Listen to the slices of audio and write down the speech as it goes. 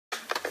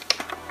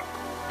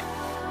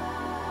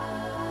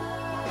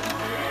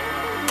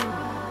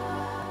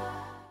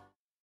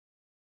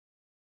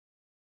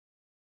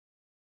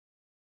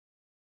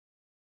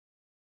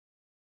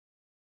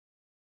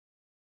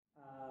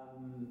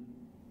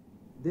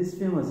This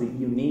film has a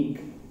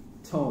unique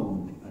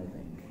tone, I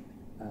think,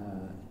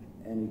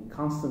 and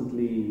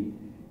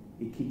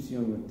it keeps you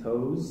on your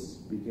toes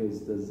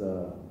because there's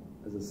a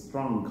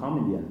strong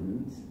comedy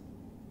element,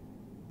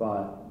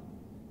 but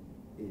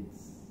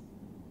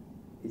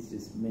it's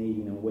just made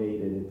in a way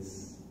that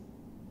it's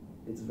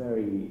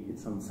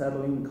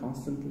unsettling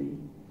constantly,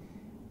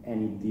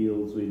 and it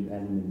deals with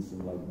elements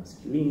of like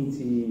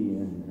masculinity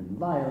and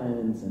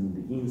violence and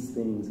the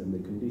instincts and the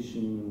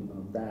conditioning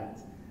of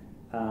that.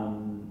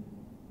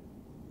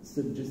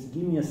 So just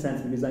give me a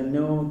sense, because I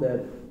know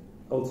that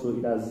also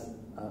it has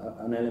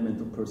an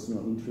element of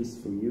personal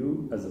interest for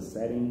you as a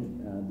setting,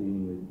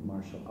 dealing with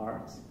martial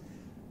arts.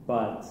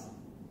 But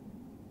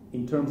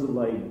in terms of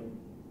like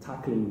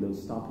tackling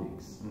those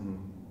topics,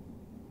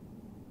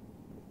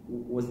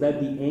 was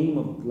that the aim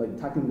of like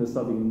tackling those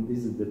topics, and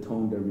this is the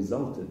tone that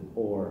resulted,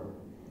 or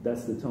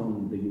that's the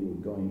tone that you were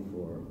going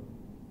for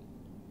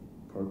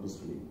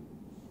purposefully?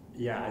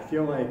 Yeah, I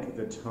feel like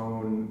the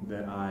tone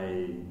that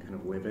I kind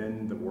of live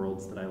in, the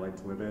worlds that I like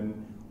to live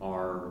in,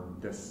 are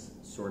this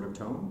sort of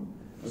tone.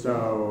 Okay.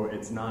 So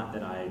it's not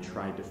that I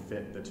tried to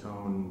fit the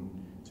tone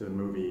to the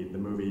movie. The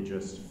movie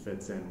just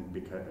fits in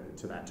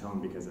to that tone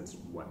because it's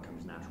what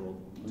comes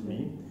natural to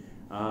me.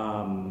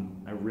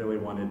 I really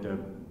wanted to,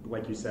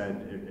 like you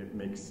said,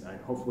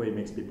 hopefully it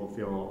makes people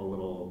feel a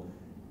little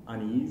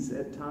unease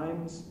at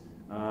times.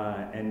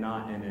 And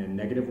not in a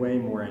negative way,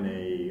 more in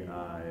a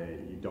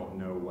you don't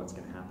know what's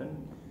going to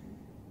happen.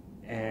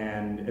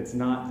 And it's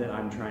not that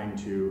I'm trying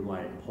to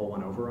like pull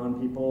one over on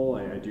people.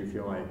 I do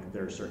feel like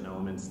there are certain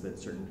elements that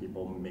certain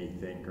people may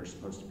think are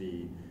supposed to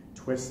be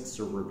twists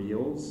or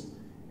reveals,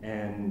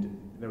 and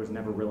that was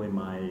never really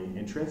my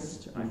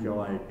interest. I feel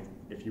like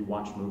if you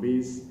watch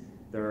movies,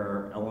 there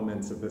are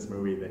elements of this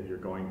movie that you're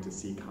going to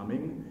see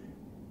coming,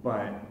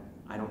 but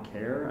I don't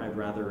care. I'd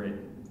rather it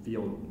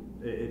feel.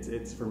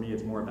 It's for me.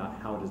 It's more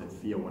about how does it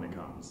feel when it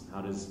comes.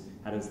 How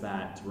does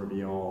that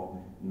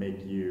reveal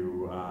make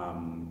you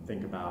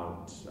think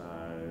about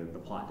the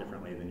plot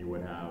differently than you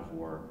would have,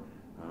 or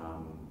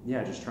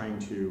just trying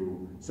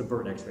to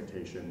subvert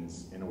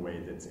expectations in a way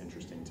that's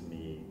interesting to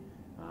me,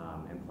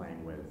 and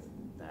playing with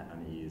that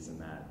unease and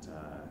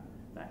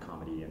that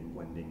comedy and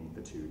blending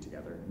the two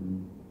together.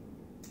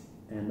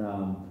 And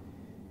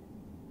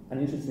an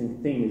interesting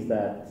thing is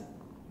that,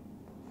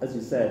 as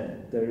you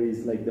said, there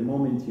is like the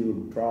moment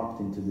you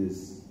dropped into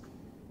this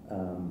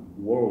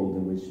world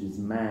in which this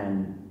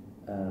man,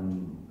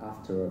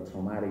 after a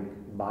traumatic,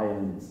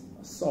 violent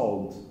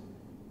assault,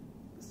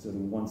 sort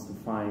of wants to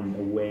find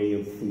a way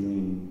of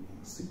feeling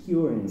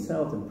secure in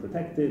himself and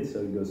protected.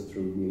 So he goes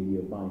through the idea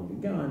of buying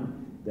a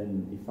gun.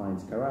 Then he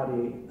finds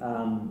karate.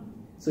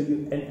 So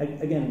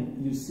again,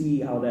 you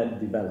see how that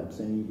develops,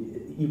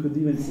 and you could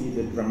even see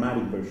the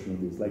dramatic version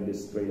of this, like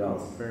this straight up.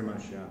 Oh, very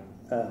much,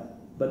 yeah.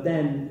 But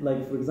then,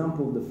 like, for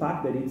example, the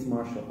fact that it's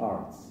martial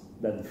arts,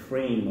 that the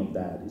frame of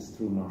that is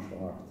through martial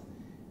art,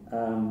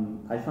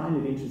 I find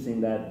it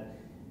interesting that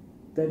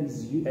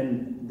is,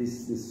 and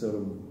this sort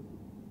of,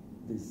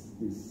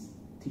 this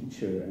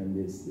teacher and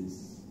this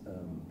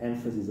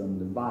emphasis on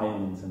the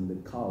violence and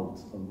the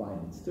cult of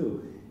violence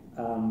too,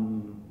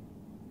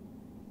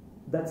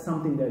 that's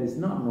something that is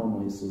not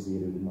normally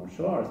associated with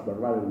martial arts, but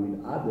rather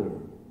with other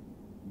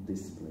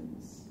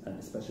disciplines,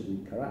 especially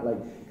karate.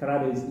 Like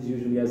karate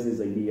usually has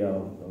this idea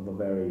of a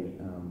very,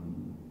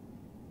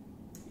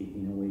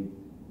 in a way,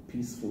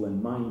 peaceful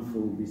and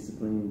mindful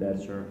discipline that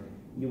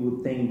you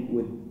would think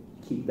would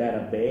keep that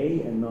at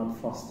bay and not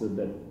foster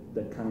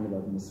that kind of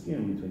atmosphere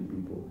between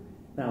people.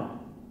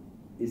 Now,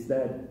 is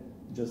that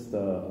just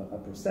a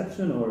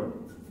perception, or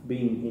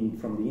being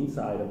from the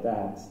inside of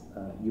that,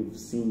 you've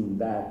seen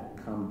that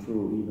come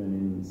true even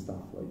in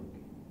stuff like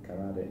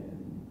karate?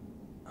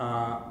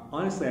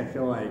 Honestly, I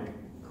feel like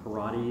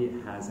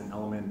karate has an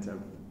element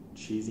of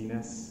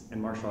cheesiness,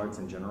 and martial arts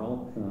in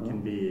general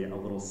can be a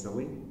little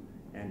silly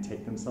and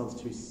take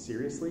themselves too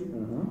seriously.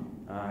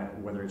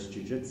 Whether it's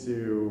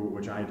jiu-jitsu,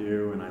 which I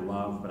do and I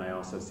love, but I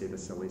also see the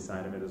silly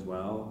side of it as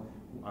well.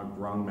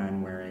 Grown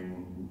men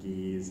wearing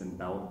gis and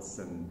belts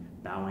and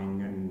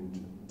bowing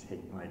and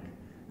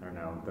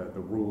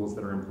the rules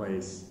that are in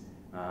place,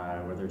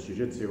 whether it's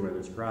jiu-jitsu, whether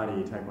it's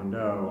karate,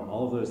 taekwondo,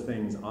 all of those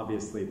things,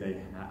 obviously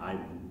I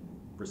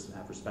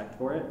have respect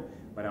for it,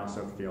 but I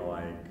also feel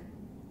like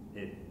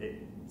it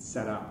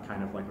set up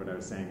kind of like what I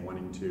was saying,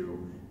 wanting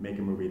to make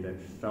a movie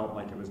that felt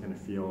like it was going to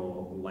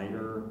feel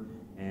lighter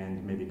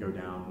and maybe go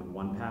down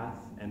one path,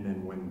 and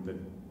then when the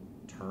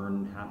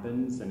turn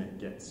happens and it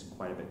gets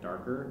quite a bit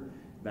darker,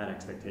 that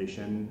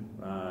expectation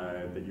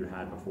that you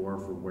had before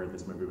for where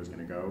this movie was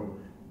going to go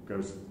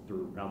goes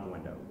out the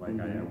window. Like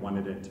I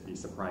wanted it to be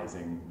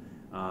surprising,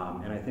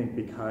 and I think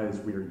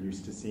because we are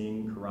used to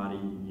seeing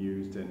karate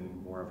used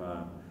in more of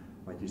a,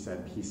 like you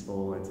said,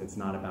 peaceful. It's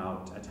not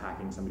about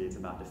attacking somebody. It's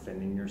about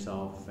defending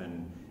yourself,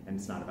 and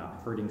it's not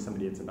about hurting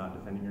somebody. It's about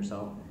defending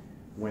yourself.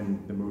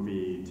 When the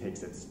movie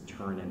takes its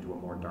turn into a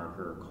more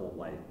darker,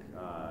 cult-like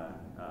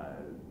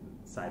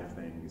side of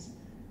things,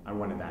 I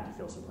wanted that to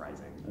feel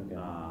surprising. Okay.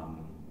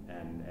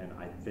 And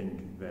I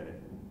think that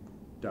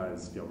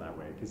does feel that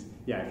way. Because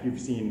yeah, if you've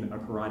seen a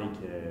Karate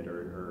Kid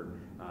or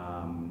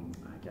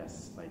I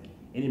guess like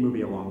any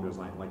movie along those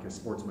lines, like a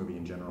sports movie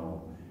in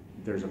general,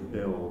 there's a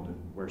build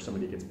where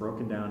somebody gets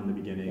broken down in the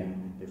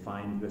beginning, they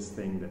find this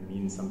thing that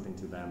means something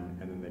to them,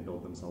 and then they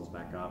build themselves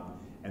back up.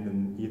 And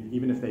then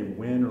even if they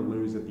win or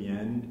lose at the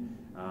end,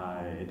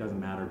 it doesn't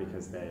matter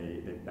because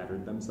they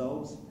bettered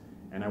themselves.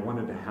 And I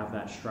wanted to have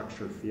that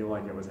structure feel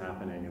like it was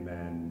happening, and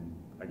then,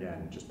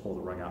 again, just pull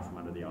the rug out from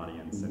under the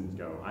audience and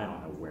go, I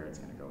don't know where it's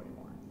going to go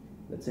anymore.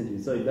 That's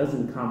interesting. So it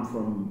doesn't come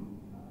from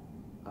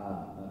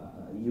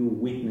you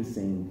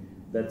witnessing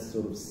that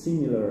sort of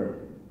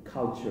similar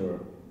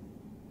culture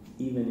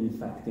even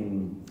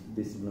infecting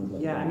disciplines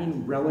like that? I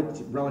mean,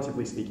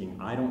 relatively speaking,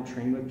 I don't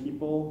train with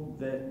people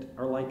that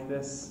are like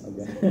this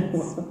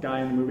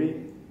guy in the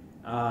movie,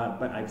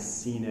 but I've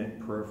seen it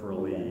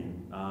peripherally,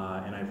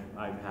 and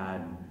I've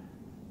had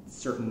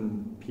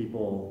certain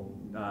people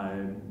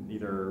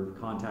either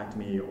contact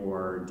me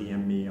or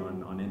DM me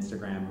on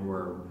Instagram who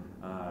are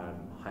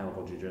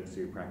high-level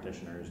jiu-jitsu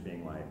practitioners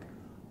being like,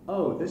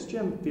 oh, this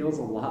gym feels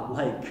a lot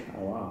like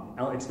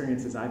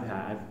experiences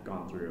I've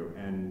gone through,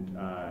 and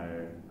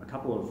a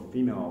couple of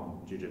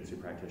female jiu-jitsu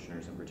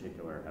practitioners in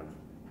particular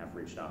have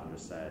reached out and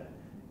just said,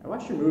 I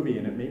watched your movie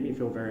and it made me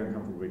feel very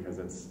uncomfortable because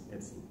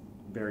it's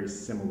very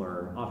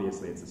similar.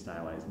 Obviously, it's a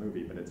stylized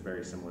movie, but it's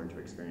very similar to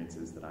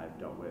experiences that I've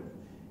dealt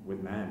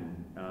with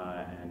men,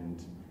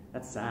 and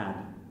that's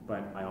sad.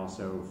 But I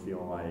also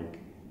feel like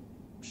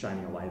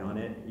shining a light on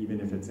it, even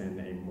if it's in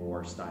a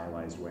more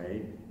stylized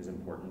way, is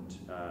important.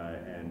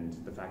 And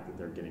the fact that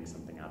they're getting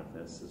something out of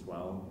this as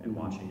well, and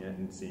watching it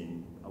and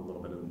seeing a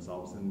little bit of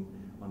themselves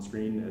on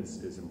screen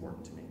is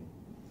important to me.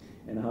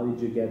 And how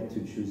did you get to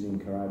choosing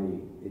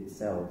karate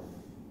itself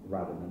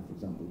rather than, for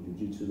example,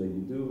 jiu-jitsu that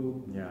you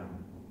do? Yeah.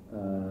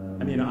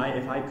 I mean,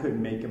 if I could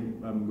make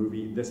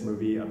this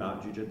movie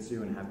about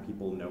jiu-jitsu and have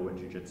people know what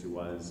jiu-jitsu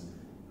was.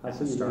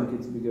 So you think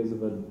it's because of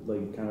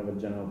kind of a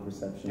general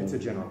perception? It's a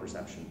general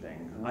perception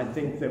thing. I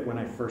think that when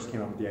I first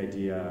came up with the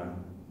idea,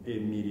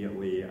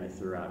 immediately I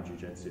threw out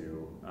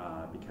jiu-jitsu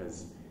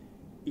because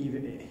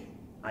even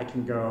I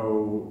can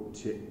go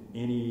to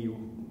any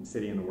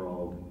city in the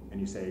world and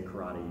you say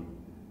karate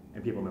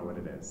and people know what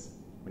it is.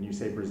 When you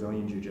say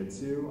Brazilian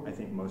jiu-jitsu, I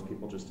think most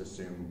people just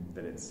assume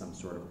that it's some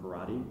sort of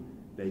karate.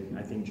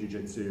 I think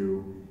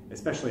jiu-jitsu,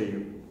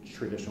 especially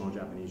traditional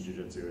Japanese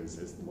jiu-jitsu,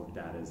 is looked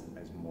at as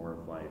more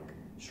of like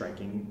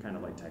striking, kind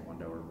of like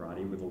Taekwondo or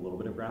karate with a little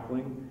bit of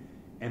grappling.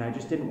 And I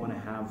just didn't want to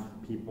have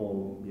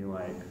people be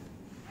like,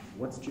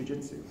 what's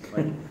jiu-jitsu?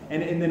 Like,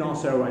 and then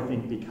also I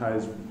think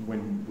because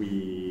when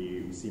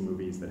we see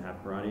movies that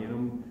have karate in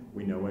them,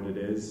 we know what it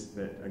is,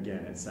 that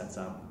again, it sets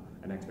up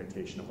an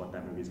expectation of what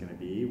that movie is going to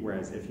be.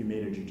 Whereas if you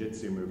made a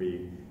jiu-jitsu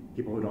movie,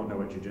 people who don't know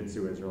what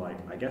jiu-jitsu is are like,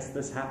 I guess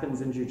this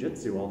happens in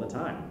jiu-jitsu all the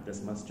time.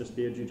 This must just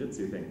be a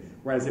jiu-jitsu thing.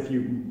 Whereas if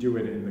you do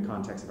it in the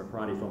context of a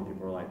karate film,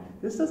 people are like,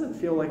 this doesn't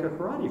feel like a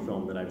karate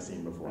film that I've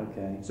seen before.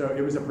 Okay. So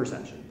it was a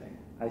perception thing.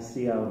 I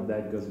see how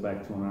that goes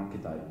back to an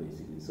archetype,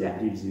 basically. So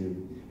it gives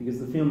you, because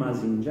the film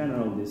has in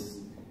general this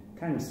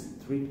kind of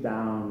stripped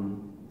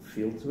down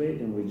feel to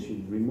it in which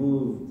you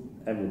remove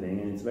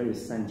everything, and it's very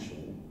essential.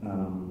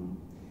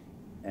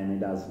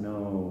 And it has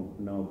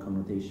no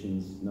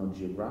connotations, no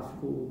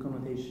geographical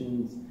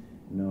connotations,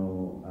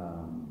 no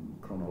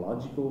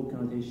chronological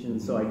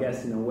connotations. So I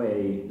guess in a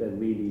way that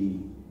really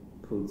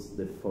puts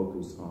the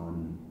focus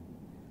on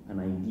an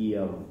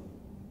idea of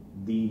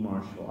the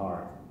martial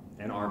art.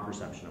 And our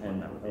perception of what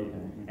that would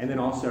be. And then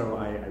also,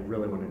 I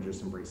really want to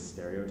just embrace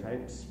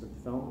stereotypes with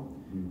the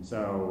film.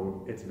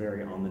 So it's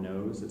very on the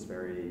nose, it's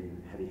very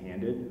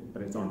heavy-handed,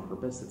 but it's on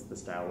purpose, it's the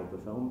style of the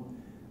film.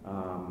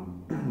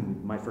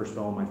 My first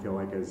film, I feel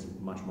like, is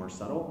much more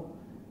subtle,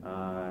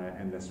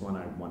 and this one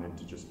I wanted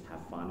to just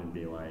have fun and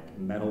be like,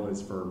 metal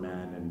is for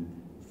men,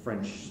 and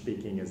French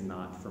speaking is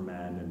not for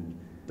men, and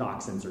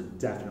dachshunds are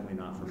definitely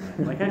not for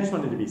men. Like, I just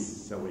wanted to be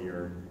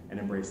sillier and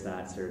embrace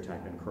that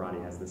stereotype, and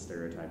karate has this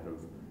stereotype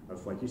of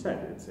like you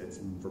said, it's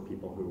for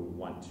people who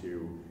want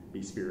to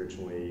be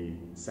spiritually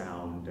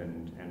sound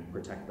and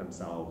protect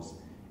themselves,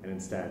 and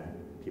instead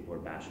people are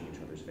bashing each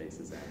other's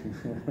faces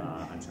in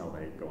until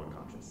they go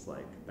unconscious.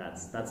 Like,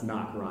 that's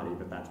not karate,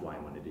 but that's why I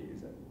wanted to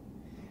use it.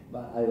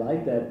 But I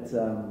like that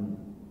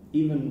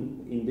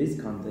even in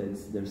this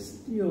context,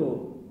 there's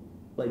still,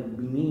 like,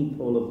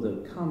 beneath all of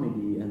the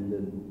comedy and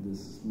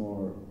this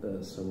more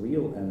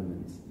surreal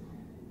elements,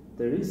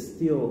 there is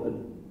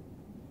still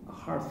a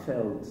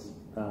heartfelt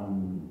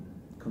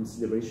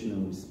consideration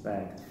and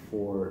respect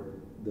for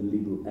the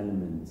little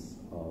elements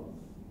of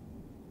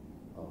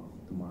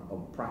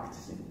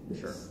practicing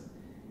this,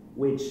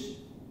 which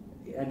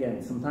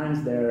again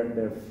sometimes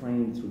they're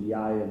framed through the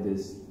eye of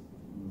this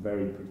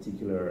very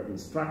particular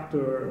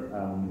instructor,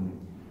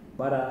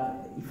 but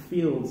it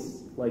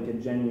feels like a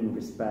genuine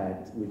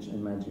respect, which I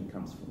imagine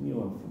comes from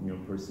you and from your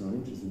personal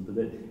interest.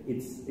 But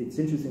it's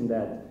interesting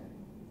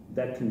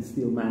that can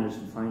still manage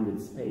to find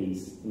its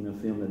space in a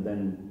film that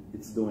then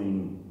it's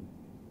doing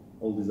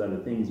all these other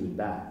things with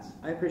that.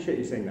 I appreciate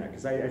you saying that,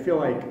 because I feel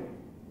like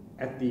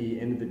at the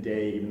end of the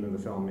day, even though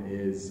the film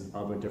is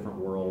of a different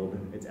world,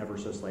 it's ever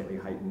so slightly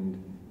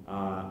heightened.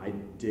 I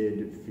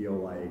did feel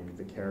like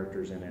the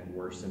characters in it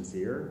were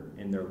sincere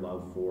in their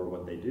love for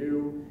what they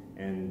do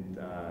and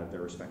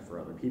their respect for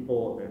other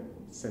people,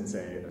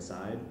 Sensei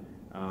aside.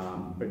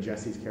 But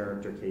Jesse's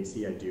character,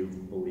 Casey, I do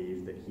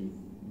believe that he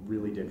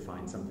really did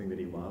find something that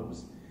he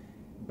loves,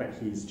 but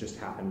he's just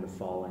happened to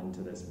fall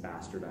into this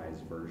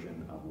bastardized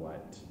version of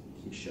what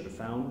he should have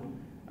found.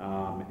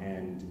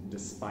 And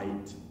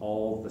despite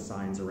all the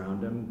signs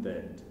around him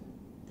that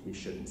he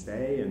shouldn't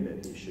stay and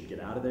that he should get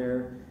out of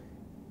there,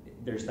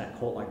 there's that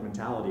cult-like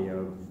mentality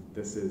of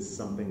this is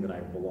something that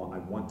I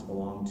want to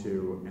belong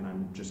to, and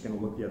I'm just going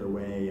to look the other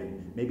way,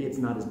 and maybe it's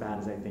not as bad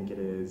as I think it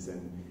is,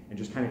 and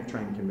just kind of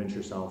trying to convince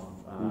yourself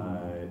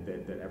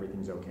that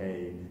everything's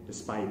okay,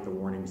 despite the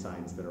warning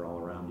signs that are all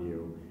around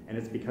you. And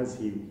it's because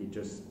he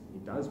does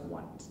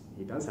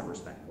have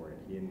respect for it.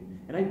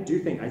 And I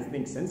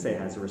think Sensei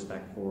has a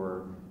respect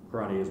for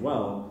karate as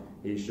well.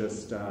 He's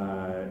just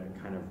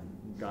kind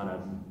of got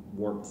a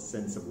warped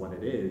sense of what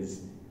it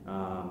is.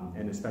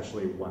 And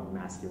especially what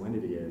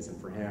masculinity is. And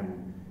for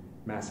him,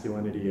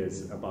 masculinity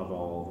is above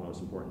all the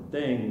most important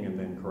thing, and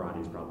then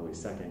karate is probably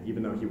second,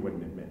 even though he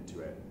wouldn't admit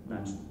to it.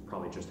 That's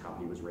probably just how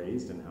he was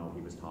raised and how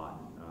he was taught.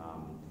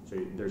 So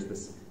there's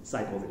this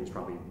cycle that he's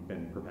probably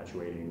been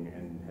perpetuating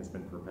and has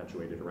been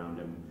perpetuated around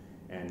him.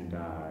 And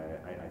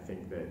I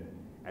think that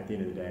at the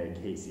end of the day,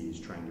 Casey's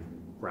trying to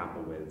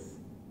grapple with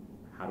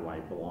how do I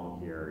belong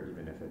here,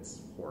 even if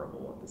it's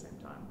horrible at the same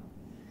time.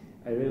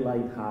 I really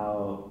like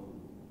how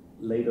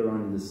later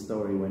on in the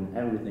story, when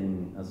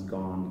everything has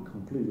gone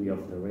completely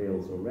off the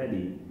rails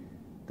already,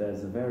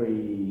 there's a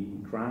very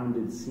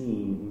grounded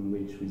scene in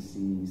which we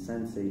see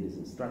Sensei, this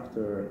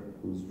instructor,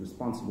 who's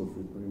responsible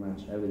for pretty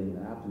much everything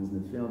that happens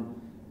in the film,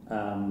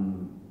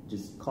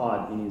 just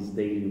caught in his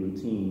daily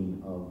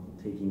routine of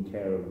taking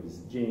care of his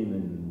gym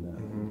and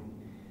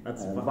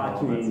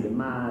vacuuming the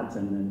mat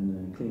and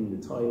then cleaning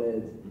the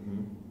toilet.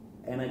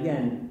 And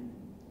again,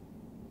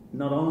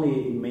 not only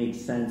it makes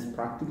sense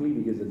practically,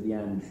 because at the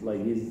end,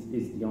 like,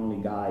 he's the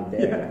only guy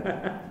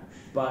there,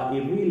 but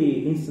it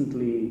really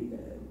instantly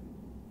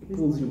it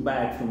pulls you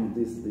back from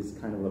this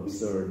kind of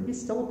absurd. He's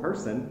still a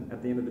person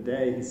at the end of the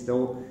day. He's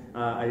still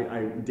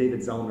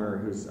David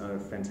Zellner, who's a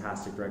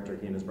fantastic director.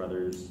 He and his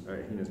brother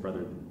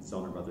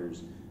Zellner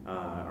brothers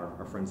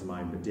are friends of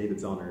mine. But David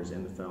Zellner is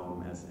in the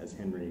film as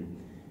Henry.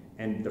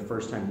 And the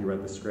first time he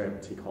read the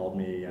script, he called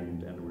me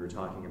and we were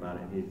talking about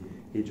it.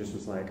 And he just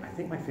was like, I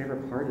think my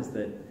favorite part is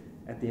that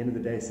at the end of the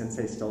day,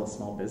 Sensei's still a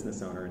small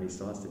business owner and he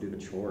still has to do the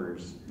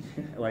chores.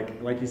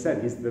 like you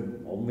said, he's the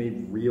only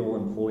real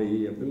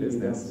employee of the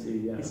business.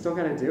 He's still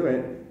got to do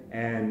it.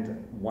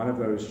 And one of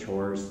those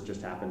chores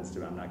just happens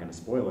to, I'm not going to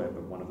spoil it,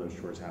 but one of those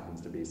chores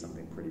happens to be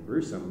something pretty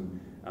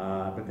gruesome.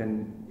 But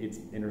then it's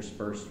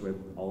interspersed with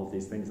all of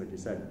these things, like you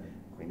said,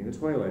 cleaning the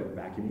toilet,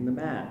 vacuuming the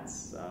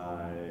mats.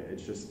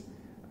 It's just,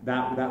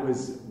 that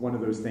was one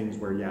of those things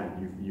where, yeah,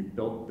 you've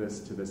built this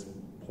to this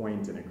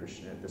point and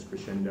this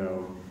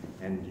crescendo,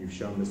 and you've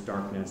shown this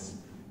darkness,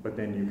 but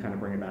then you kind of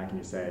bring it back and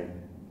you say,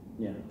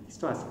 yeah, he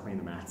still has to clean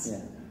the mats.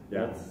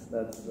 Yeah.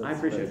 That's I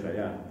appreciate that,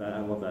 yeah.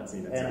 I love that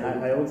scene. And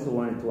I also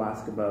wanted to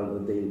ask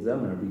about David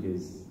Zellner,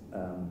 because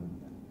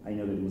I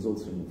know that he was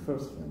also in the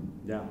first film.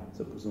 Yeah.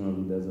 So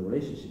presumably there's a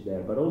relationship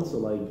there, but also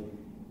like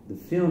the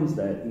films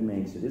that he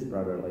makes with his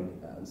brother, like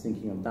I was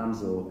thinking of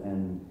Damsel,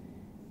 and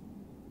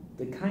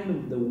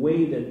the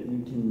way that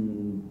you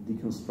can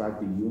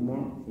deconstruct the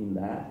humor in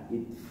that,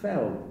 it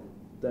felt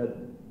that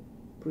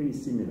pretty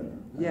similar.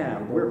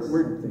 Yeah,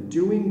 we're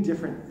doing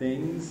different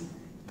things,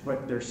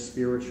 but they're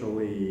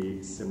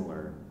spiritually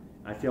similar.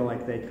 I feel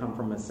like they come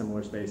from a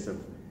similar space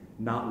of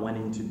not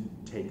wanting to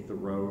take the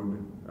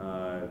road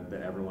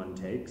that everyone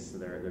takes.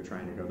 They're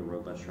trying to go the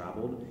road less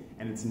traveled,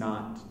 and it's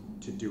not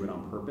to do it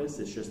on purpose.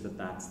 It's just that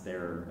that's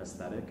their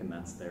aesthetic and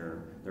that's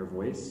their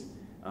voice.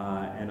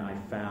 And I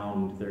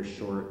found their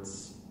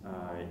shorts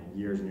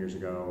years and years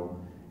ago,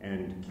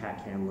 and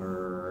Kat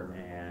Candler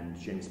and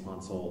James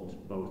Ponsoldt,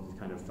 both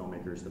kind of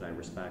filmmakers that I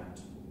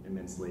respect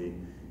immensely,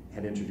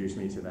 had introduced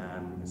me to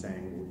them,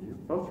 saying, "You're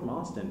both from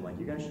Austin, like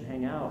you guys should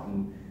hang out."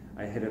 And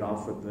I hit it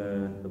off with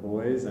the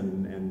boys,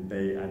 and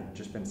I've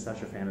just been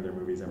such a fan of their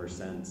movies ever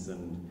since.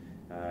 And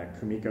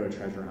Kumiko,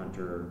 Treasure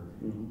Hunter,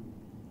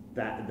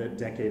 the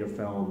decade of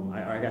film,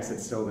 I guess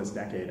it's still this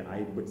decade,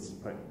 I would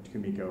put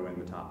Kumiko in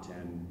the top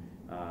 10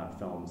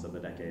 films of the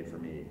decade for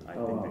me. I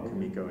think that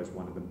Kumiko is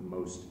one of the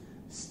most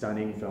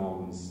stunning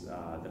films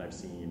that I've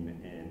seen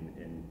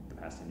in the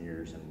past 10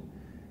 years, and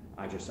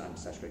I'm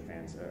such a big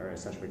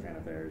fan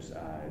of theirs.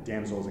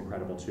 Damsel is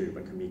incredible too,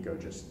 but Kumiko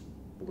just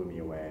blew me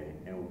away.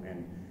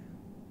 And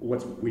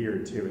what's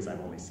weird too is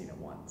I've only seen it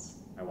once.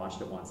 I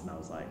watched it once and I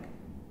was like,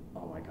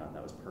 oh my god,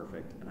 that was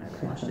perfect, and I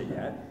haven't watched it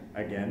yet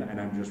again, and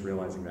I'm just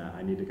realizing that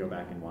I need to go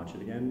back and watch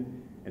it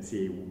again and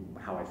see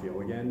how I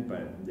feel again.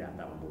 But yeah,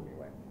 that one blew me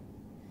away.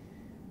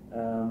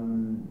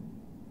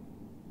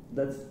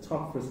 Let's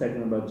talk for a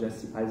second about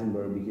Jesse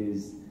Eisenberg,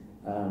 because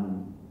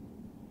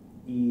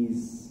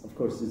of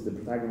course, is the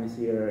protagonist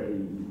here.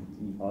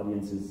 The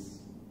audience is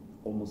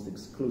almost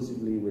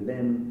exclusively with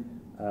him,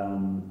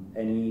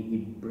 and he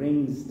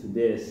brings to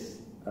this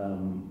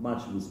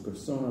much of his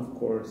persona, of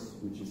course,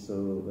 which is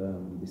so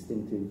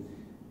distinctive.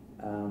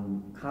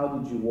 How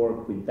did you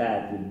work with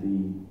that, with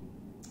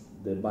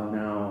the by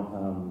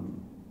now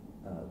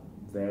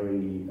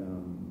very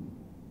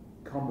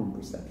common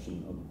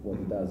perception of what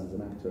he does as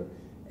an actor,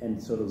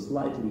 and sort of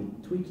slightly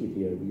tweak it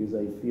here? Because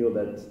I feel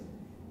that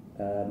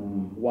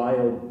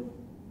while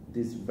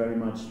this very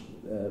much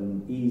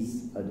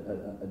is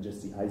a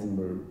Jesse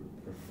Eisenberg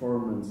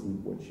performance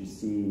and what you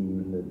see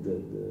in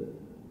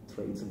the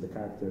traits of the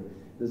character,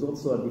 there's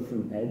also a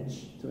different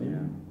edge to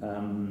him.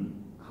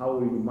 Yeah. How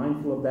were you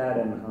mindful of that,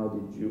 and how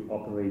did you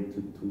operate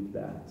to tweak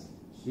that?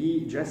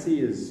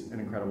 Jesse is an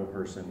incredible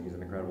person. He's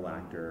an incredible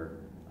actor.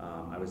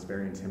 I was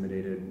very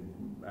intimidated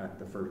at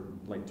the first,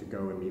 to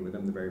go and meet with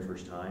him the very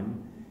first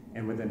time.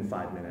 And within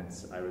 5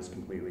 minutes, I was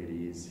completely at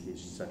ease. He's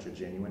such a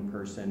genuine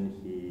person.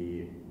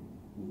 He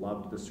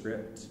loved the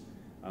script,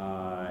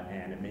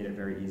 and it made it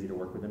very easy to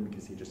work with him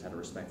because he just had a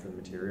respect for the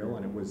material.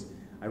 And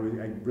I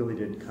really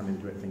did come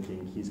into it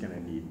thinking he's going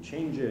to need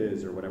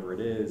changes or whatever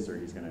it is, or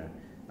he's going to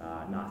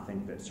not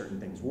think that certain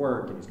things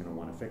work, and he's going to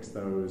want to fix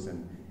those.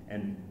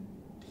 And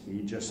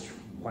he just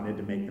wanted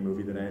to make the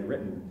movie that I had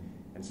written.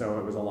 And so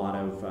it was a lot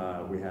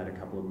of, we had a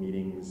couple of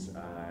meetings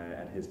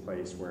at his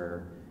place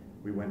where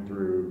we went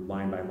through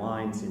line by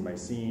line, scene by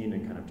scene,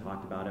 and kind of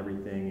talked about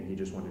everything, and he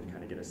just wanted to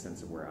kind of get a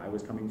sense of where I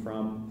was coming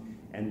from.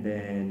 And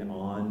then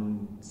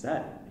on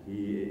set,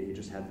 he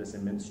just had this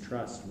immense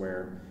trust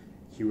where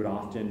he would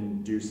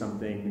often do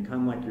something,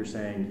 kind of like you're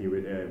saying, he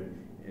would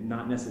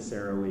not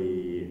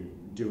necessarily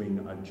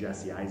doing a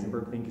Jesse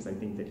Eisenberg thing, because I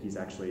think that he's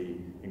actually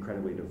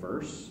incredibly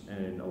diverse,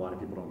 and a lot of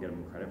people don't give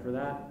him credit for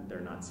that.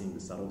 They're not seeing the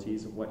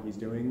subtleties of what he's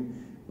doing.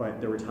 But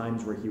there were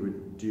times where he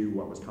would do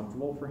what was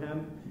comfortable for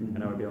him,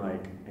 and I would be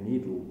like, I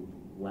need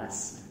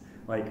less,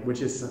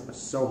 which is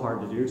so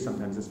hard to do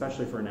sometimes,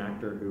 especially for an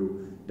actor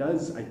who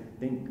does, I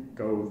think,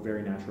 go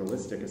very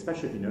naturalistic,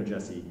 especially if you know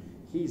Jesse.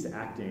 He's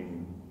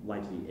acting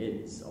like he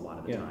is a lot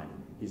of the time.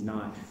 He's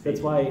not faking.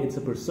 That's why it's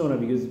a persona,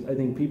 because I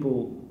think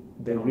people,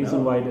 the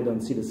reason why they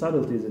don't see the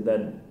subtleties is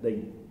that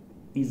they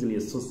easily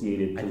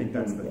associate it to I think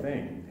that's the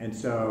thing. And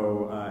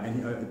so,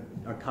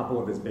 a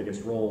couple of his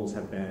biggest roles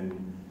have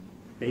been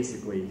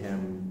basically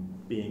him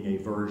being a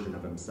version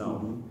of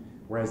himself.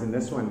 Whereas in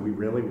this one, we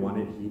really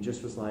wanted, he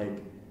just was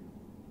like,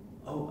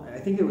 oh, I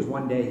think it was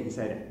one day he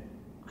said,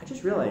 I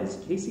just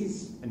realized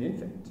Casey's an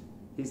infant.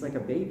 He's like a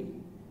baby.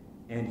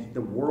 And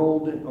the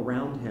world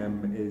around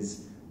him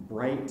is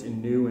bright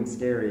and new and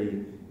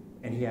scary,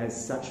 and he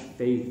has such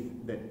faith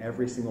that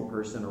every single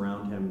person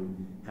around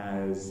him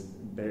has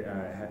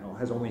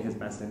only his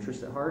best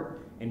interest at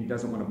heart, and he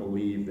doesn't want to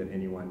believe that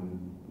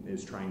anyone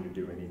is trying to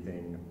do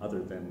anything other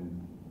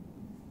than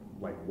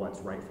what's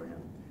right for him.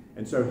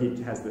 And so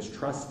he has this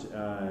trust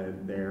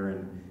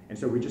there, and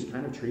so we just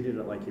kind of treated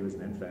it like he was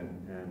an infant,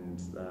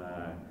 and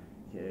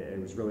it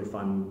was really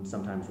fun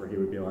sometimes where he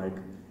would be like,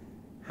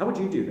 how would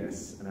you do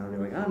this? And I would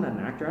be like, I'm not an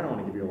actor, I don't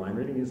want to give you a line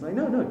reading. He's like,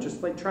 no,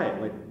 just try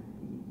it,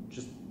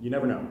 just, you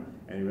never know.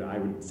 And I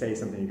would say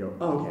something and go,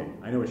 oh, okay,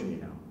 I know what you mean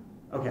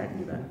now. Okay, I can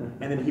do that.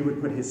 And then he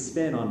would put his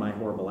spin on my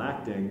horrible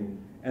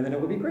acting, and then it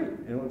would be great,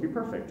 and it would be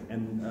perfect.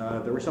 And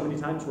there were so many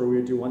times where we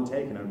would do one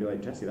take, and I would be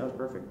like, Jesse, that was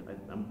perfect.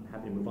 I'm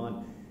happy to move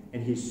on.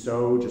 And he's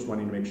so just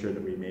wanting to make sure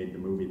that we made the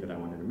movie that I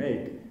wanted to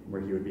make,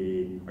 where he would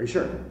be, are you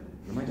sure? And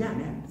I'm like, yeah,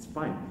 man, it's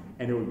fine.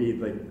 And it would be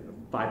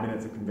 5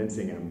 minutes of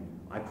convincing him,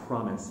 I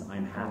promise,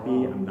 I'm happy,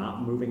 I'm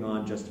not moving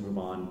on just to move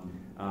on.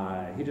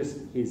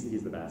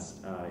 He's the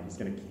best. He's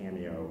going to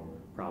cameo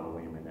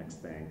probably in my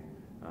next thing.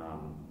 I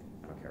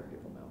don't care if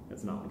people know.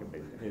 It's not like a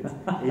big thing.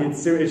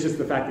 It's just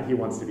the fact that he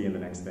wants to be in the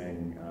next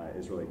thing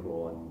is really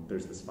cool, and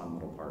there's this fun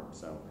little part,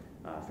 so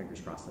fingers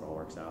crossed it all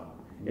works out.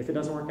 If it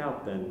doesn't work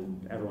out,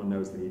 then everyone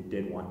knows that he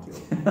did want to.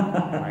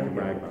 I can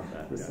brag about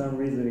that. For some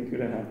reason it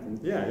couldn't happen.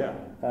 Yeah.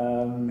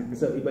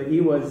 But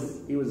he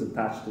was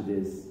attached to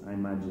this, I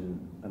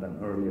imagine, at an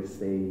earlier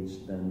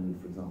stage than,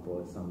 for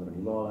example, Alessandro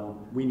Nivola.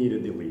 We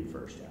needed the lead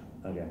first,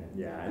 yeah. Okay.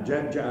 Yeah,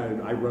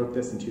 I wrote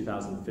this in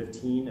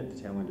 2015, at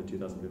the tail end of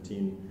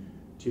 2015.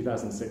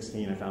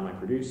 2016, I found my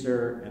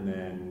producer, and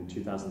then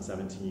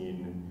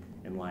 2017,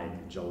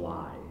 in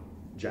July,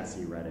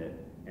 Jesse read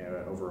it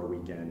over a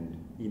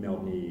weekend,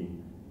 emailed me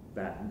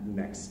that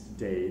next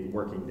day,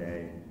 working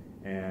day,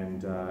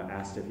 and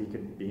asked if he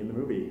could be in the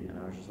movie. And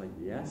I was just like,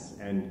 yes.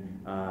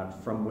 And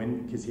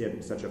because he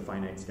had such a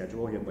finite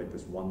schedule, he had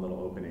this one little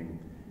opening.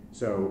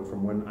 So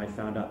from when I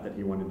found out that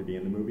he wanted to be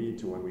in the movie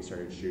to when we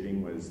started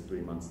shooting was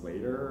 3 months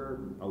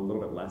later, a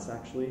little bit less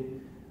actually.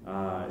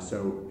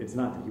 So it's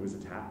not that he was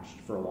attached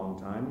for a long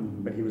time,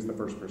 but he was the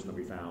first person that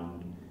we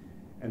found.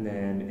 And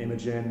then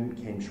Imogen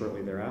came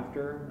shortly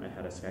thereafter. I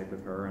had a Skype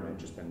with her, and I'd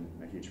just been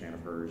a huge fan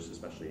of hers,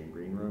 especially in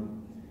Green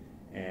Room.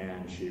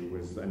 And she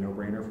was a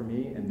no-brainer for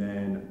me. And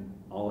then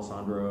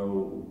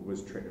Alessandro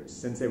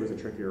Sensei was a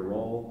trickier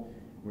role.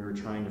 We were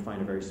trying to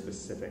find a very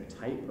specific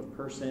type of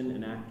person,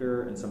 an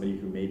actor, and somebody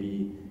who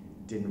maybe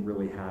didn't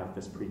really have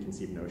this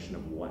preconceived notion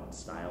of what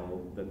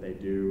style that they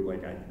do.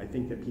 Like, I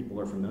think that people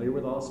are familiar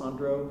with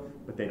Alessandro,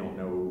 but they don't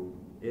know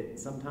it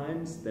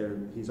sometimes.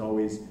 He's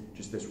always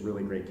just this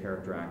really great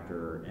character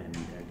actor and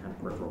kind of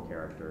peripheral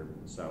character.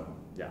 So,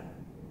 yeah.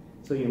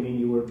 So you mean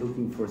you were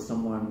looking for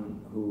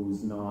someone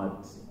who's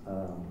not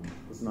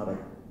a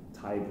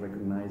type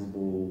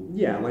recognizable?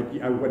 Yeah,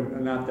 like I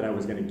wouldn't. Not that I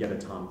was going to get a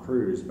Tom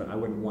Cruise, but I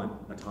wouldn't want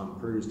a Tom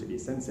Cruise to be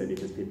Sensei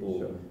because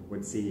people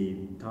would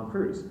see Tom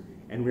Cruise,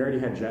 and we already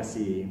had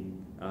Jesse,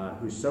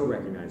 who's so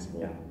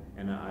recognizable. Yeah.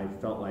 And I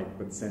felt like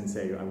with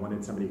Sensei, I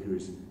wanted somebody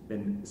who's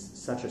been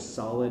such a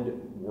solid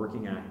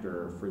working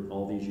actor for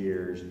all these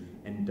years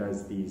and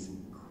does these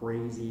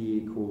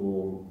crazy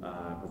cool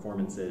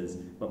performances,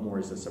 but more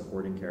as a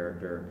supporting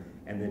character,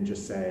 and then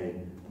just say,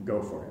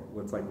 go for it.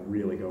 Let's like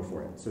really go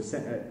for it. So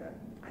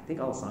I think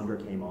Alessandro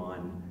came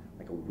on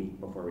like a week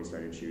before we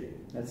started shooting.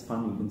 That's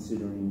funny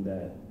considering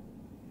that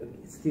it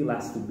still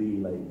has to be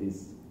like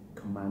this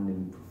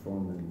commanding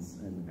performance,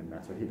 and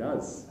that's what he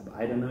does.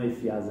 I don't know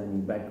if he has any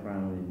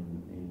background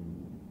in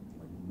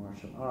like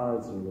martial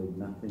arts or like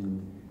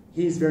nothing.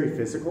 He's very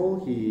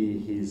physical.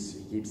 He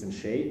keeps in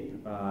shape.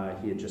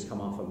 He had just come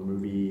off a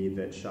movie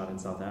that shot in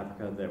South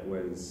Africa that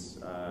was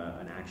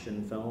an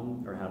action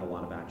film, or had a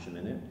lot of action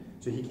in it.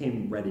 So he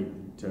came ready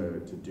to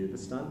do the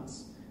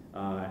stunts,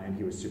 and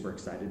he was super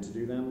excited to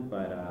do them.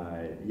 But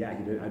yeah,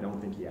 he did. I don't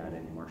think he had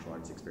any martial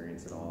arts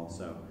experience at all.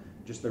 So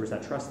just there was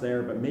that trust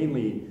there. But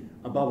mainly,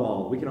 above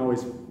all, we can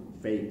always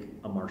fake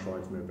a martial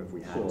arts move if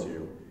we had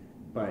to.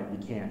 But you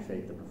can't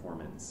fake the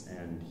performance,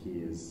 and he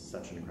is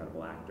such an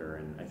incredible actor,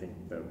 and I think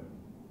the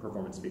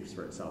performance speaks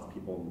for itself.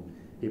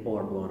 People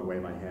are blown away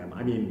by him.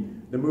 I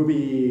mean, the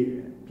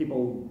movie,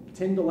 people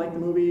tend to like the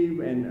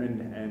movie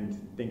and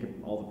think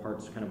all the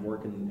parts kind of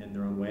work in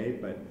their own way,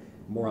 but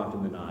more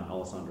often than not,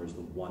 Alessandro is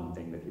the one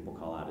thing that people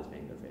call out as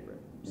being their favorite.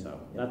 So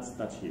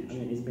that's huge. I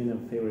mean, he's been a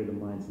favorite of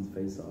mine since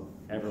Face Off.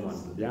 Everyone,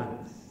 yeah.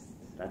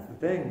 That's the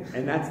thing,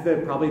 and that's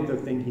probably the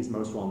thing he's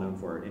most well known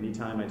for.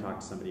 Anytime I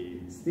talk to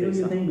somebody, still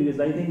you think, because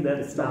I think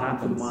that's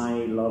down to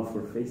my love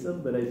for Face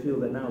Off, but I feel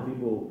that now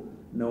people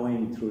know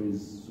him through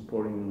his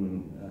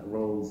supporting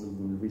roles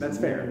in recent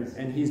That's fair, years.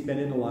 And he's been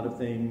in a lot of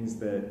things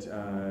that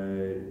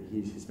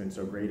he's been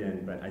so great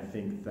in. But I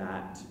think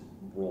that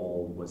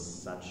role was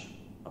such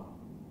a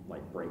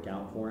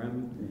breakout for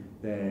him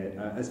that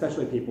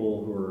especially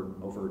people who are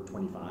over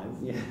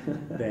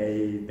 25,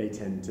 they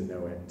tend to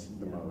know it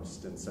the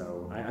most. And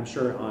so I'm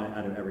sure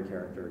out of every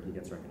character he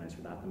gets recognized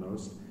for that the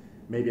most.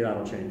 Maybe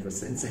that'll change with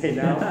Sensei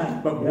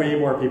now, but way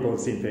more people have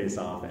seen Face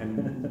Off,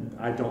 and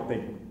I don't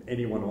think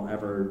anyone will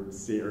ever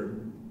see, or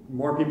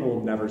more people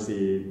will never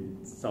see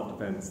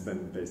self-defense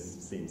than they've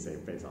seen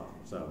Face Off.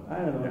 So I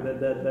don't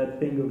know, that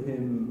thing of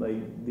him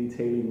like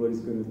detailing what he's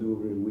going to do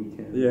over the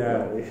weekend.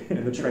 Yeah,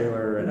 and the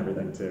trailer and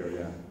everything too.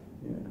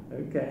 Yeah.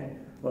 Okay.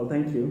 Well,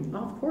 thank you. Oh,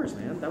 of course,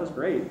 man. That was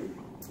great.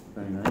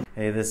 Very nice.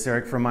 Hey, this is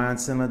Eric from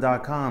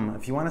MyOnCinema.com.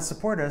 If you want to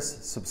support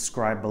us,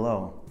 subscribe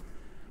below.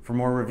 For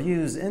more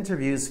reviews,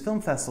 interviews, film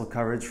festival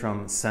coverage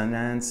from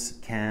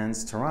Sundance,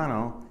 Cannes,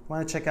 Toronto, you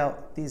want to check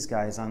out these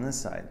guys on this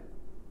side.